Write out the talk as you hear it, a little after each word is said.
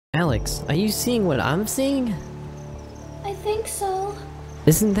Alex, are you seeing what I'm seeing? I think so.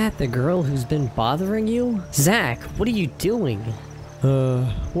 Isn't that the girl who's been bothering you? Zach, what are you doing?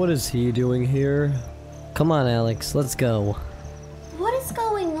 What is he doing here? Come on, Alex, let's go. What is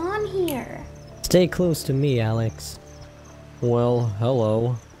going on here? Stay close to me, Alex. Well,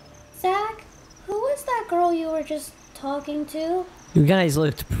 hello. Zach, who was that girl you were just talking to? You guys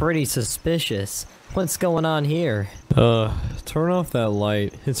looked pretty suspicious. What's going on here? Turn off that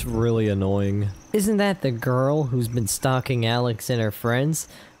light. It's really annoying. Isn't that the girl who's been stalking Alex and her friends?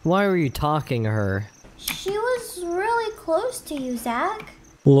 Why were you talking to her? She was really close to you, Zach.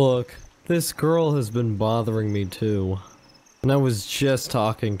 Look, this girl has been bothering me too. And I was just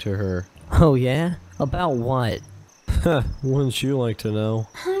talking to her. Oh yeah? About what? Wouldn't you like to know?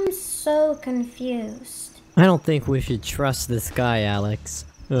 I'm so confused. I don't think we should trust this guy, Alex.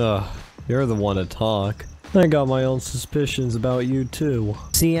 Ugh, you're the one to talk. I got my own suspicions about you too.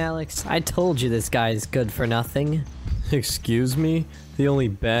 See, Alex, I told you this guy is good for nothing. Excuse me? The only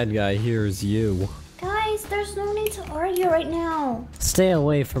bad guy here is you. Guys, there's no need to argue right now. Stay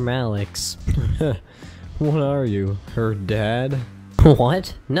away from Alex. What are you, her dad?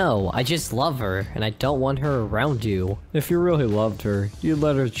 What? No, I just love her, and I don't want her around you. If you really loved her, you'd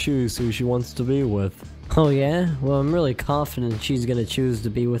let her choose who she wants to be with. Oh yeah? Well, I'm really confident she's gonna choose to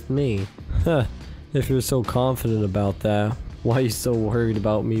be with me. Huh. If you're so confident about that, why are you so worried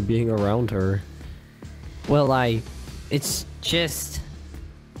about me being around her? Well, it's just...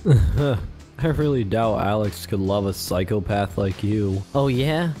 I really doubt Alex could love a psychopath like you. Oh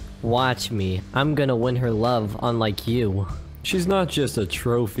yeah? Watch me. I'm gonna win her love, unlike you. She's not just a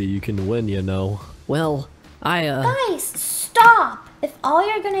trophy you can win, you know. Well, Guys, stop! If all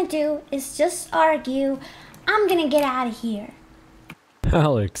you're gonna do is just argue, I'm gonna get out of here.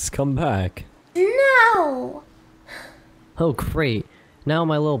 Alex, come back. No! Oh great. Now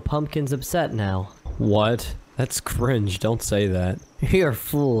my little pumpkin's upset now. What? That's cringe, don't say that. You're a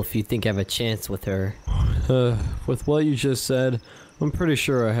fool if you think I have a chance with her. With what you just said, I'm pretty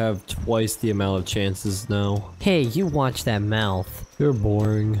sure I have twice the amount of chances now. Hey, you watch that mouth. You're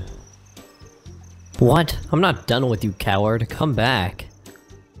boring. What? I'm not done with you, coward. Come back.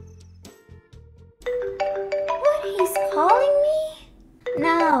 What? He's calling me?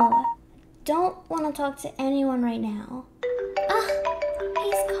 No. Don't want to talk to anyone right now.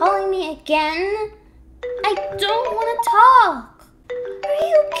 He's calling me again? I don't want to talk. Are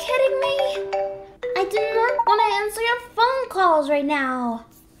you kidding me? I do not want to answer your phone calls right now.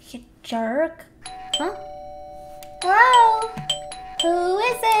 You jerk. Huh? Hello? Who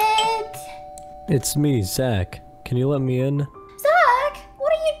is it? It's me, Zach. Can you let me in? Zach,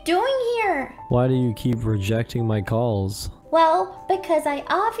 what are you doing here? Why do you keep rejecting my calls? Well, because I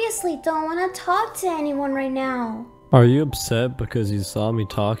obviously don't want to talk to anyone right now. Are you upset because you saw me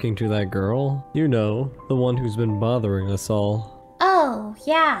talking to that girl? You know, the one who's been bothering us all. Oh,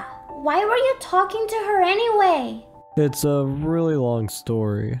 yeah. Why were you talking to her anyway? It's a really long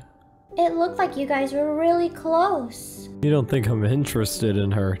story. It looked like you guys were really close. You don't think I'm interested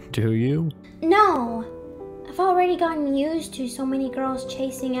in her, do you? No. I've already gotten used to so many girls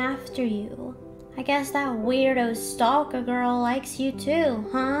chasing after you. I guess that weirdo stalker girl likes you too,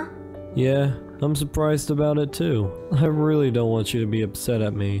 huh? Yeah, I'm surprised about it too. I really don't want you to be upset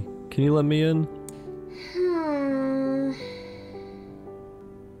at me. Can you let me in?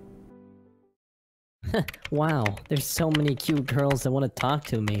 Wow, there's so many cute girls that want to talk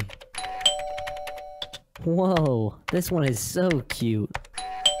to me. Whoa, this one is so cute.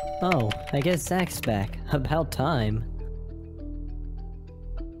 Oh, I guess Zach's back. About time.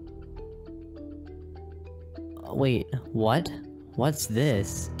 Wait, what? What's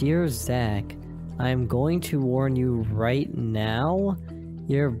this? Dear Zach, I'm going to warn you right now.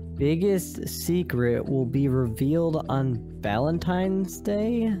 Your biggest secret will be revealed on Valentine's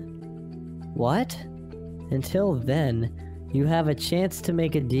Day? What? Until then, you have a chance to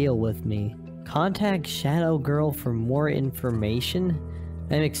make a deal with me. Contact Shadow Girl for more information.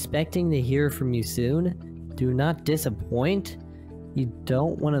 I'm expecting to hear from you soon. Do not disappoint. You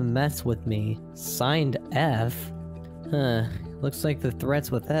don't want to mess with me. Signed F. Looks like the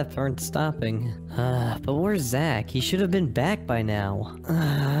threats with F aren't stopping. But where's Zach? He should have been back by now.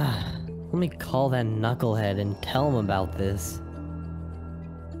 Let me call that knucklehead and tell him about this.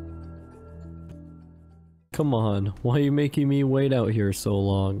 Come on, why are you making me wait out here so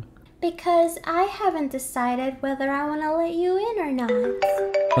long? Because I haven't decided whether I want to let you in or not.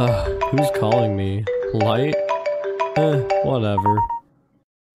 Who's calling me? Light? Whatever.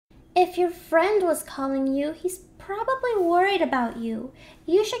 If your friend was calling you, he's probably worried about you.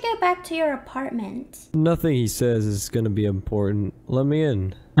 You should go back to your apartment. Nothing he says is gonna be important. Let me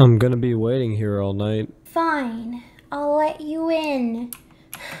in. I'm gonna be waiting here all night. Fine, I'll let you in.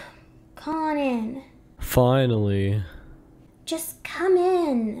 Come on in. Finally. Just come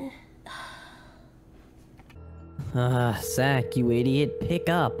in. Zach, you idiot, pick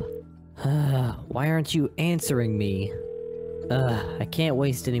up. Why aren't you answering me? I can't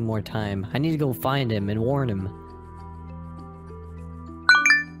waste any more time. I need to go find him and warn him.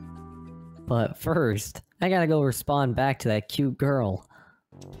 But first, I gotta go respond back to that cute girl.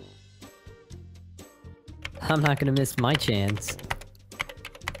 I'm not gonna miss my chance.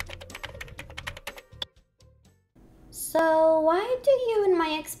 So, why do you and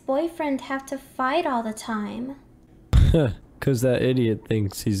my ex-boyfriend have to fight all the time? Cause that idiot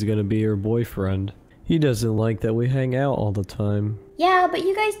thinks he's gonna be your boyfriend. He doesn't like that we hang out all the time. Yeah, but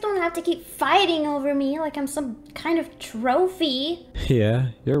you guys don't have to keep fighting over me like I'm some kind of trophy. Yeah,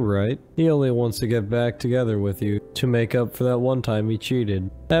 you're right. He only wants to get back together with you to make up for that one time he cheated.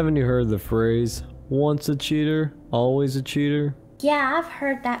 Haven't you heard the phrase, once a cheater, always a cheater? Yeah, I've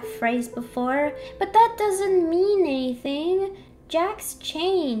heard that phrase before, but that doesn't mean anything. Jack's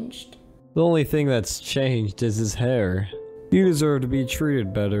changed. The only thing that's changed is his hair. You deserve to be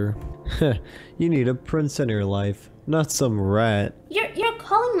treated better. You need a prince in your life, not some rat. You're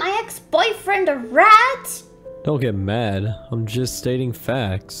calling my ex-boyfriend a rat? Don't get mad, I'm just stating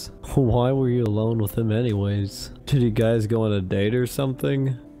facts. Why were you alone with him anyways? Did you guys go on a date or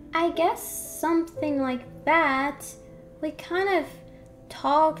something? I guess something like that. We kind of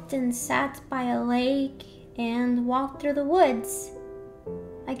talked and sat by a lake and walked through the woods.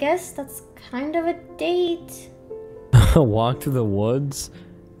 I guess that's kind of a date. Walk through the woods?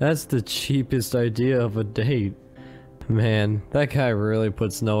 That's the cheapest idea of a date. Man, that guy really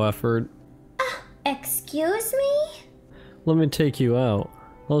puts no effort. Excuse me? Let me take you out.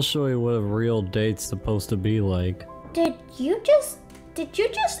 I'll show you what a real date's supposed to be like. Did you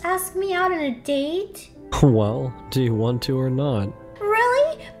just ask me out on a date? Well, do you want to or not?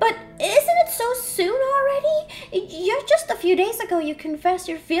 Really? But isn't it so soon already? Just a few days ago you confessed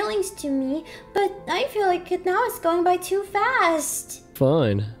your feelings to me, but I feel like now it's going by too fast.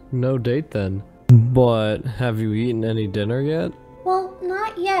 Fine, no date then. But have you eaten any dinner yet? Well,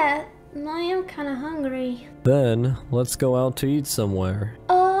 not yet. I am kinda hungry. Then, let's go out to eat somewhere.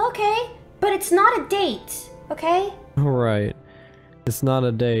 Okay. But it's not a date, okay? Right. It's not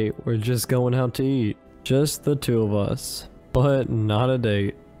a date, we're just going out to eat. Just the two of us. But not a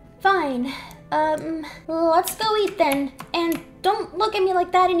date. Fine. Let's go eat then. And don't look at me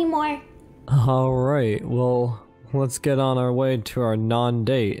like that anymore. Alright, well, let's get on our way to our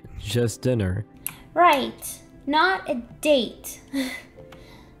non-date, just dinner. Right. Not a date.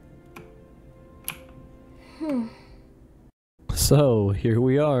 So, here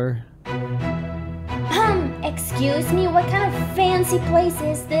we are. Excuse me, what kind of fancy place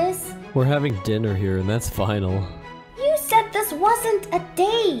is this? We're having dinner here and that's final. You said this wasn't a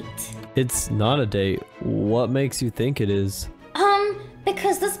date. It's not a date. What makes you think it is?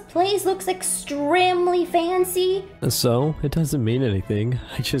 Because this place looks extremely fancy. So, it doesn't mean anything.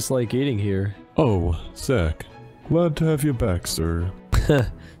 I just like eating here. Oh, Zach. Glad to have you back, sir.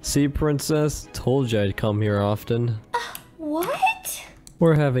 See, princess? Told you I'd come here often. What?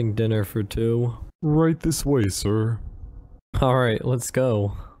 We're having dinner for two. Right this way, sir. Alright, let's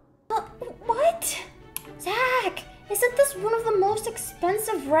go. What? Zach, isn't this one of the most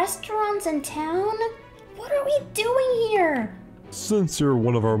expensive restaurants in town? What are we doing here? Since you're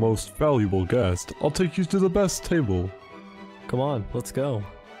one of our most valuable guests, I'll take you to the best table. Come on, let's go.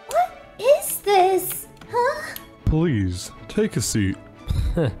 What is this? Huh? Please, take a seat.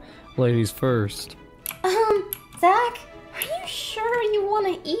 Ladies first. Zach, are you sure you want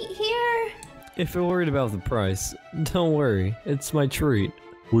to eat here? If you're worried about the price, don't worry, it's my treat.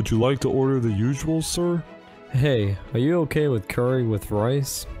 Would you like to order the usual, sir? Hey, are you okay with curry with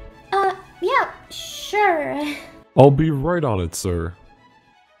rice? Yeah, sure. I'll be right on it, sir.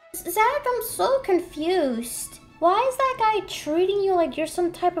 Zach, I'm so confused. Why is that guy treating you like you're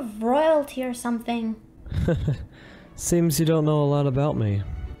some type of royalty or something? Seems you don't know a lot about me.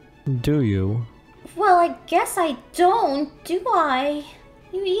 Do you? Well, I guess I don't, do I?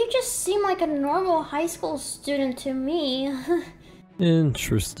 You just seem like a normal high school student to me.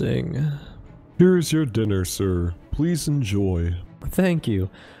 Interesting. Here's your dinner, sir. Please enjoy. Thank you.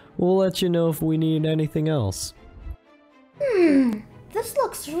 We'll let you know if we need anything else. This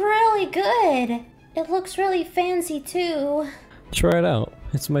looks really good. It looks really fancy too. Try it out.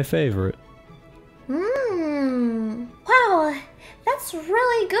 It's my favorite. Wow, that's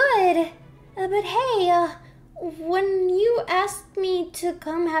really good. But hey, when you asked me to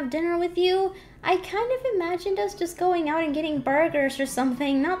come have dinner with you, I kind of imagined us just going out and getting burgers or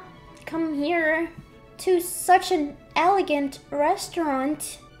something, not come here to such an elegant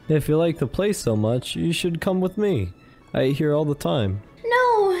restaurant. If you like the place so much, you should come with me. I eat here all the time.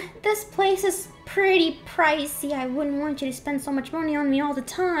 No, this place is pretty pricey. I wouldn't want you to spend so much money on me all the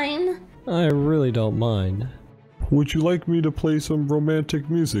time. I really don't mind. Would you like me to play some romantic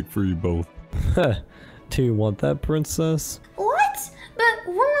music for you both? Do you want that, princess? What?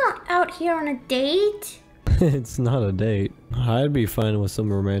 But we're not out here on a date. It's not a date. I'd be fine with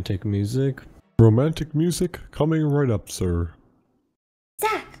some romantic music. Romantic music coming right up, sir.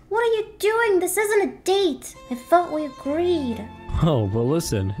 Zach, what are you doing? This isn't a date. I thought we agreed. Oh, but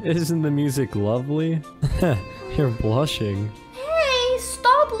listen, isn't the music lovely? You're blushing. Hey,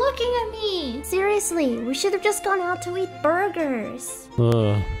 stop looking at me. Seriously, we should have just gone out to eat burgers.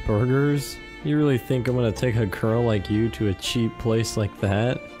 Burgers? You really think I'm gonna take a girl like you to a cheap place like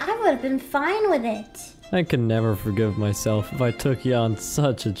that? I would have been fine with it. I can never forgive myself if I took you on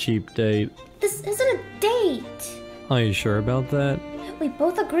such a cheap date. This isn't a date. Are you sure about that? We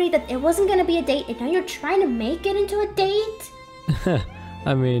both agreed that it wasn't gonna be a date, and now you're trying to make it into a date?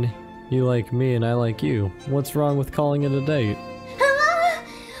 I mean, you like me and I like you. What's wrong with calling it a date? Huh?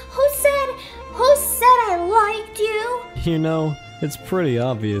 Who said I liked you? You know, it's pretty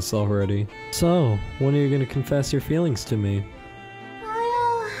obvious already. So, when are you gonna confess your feelings to me?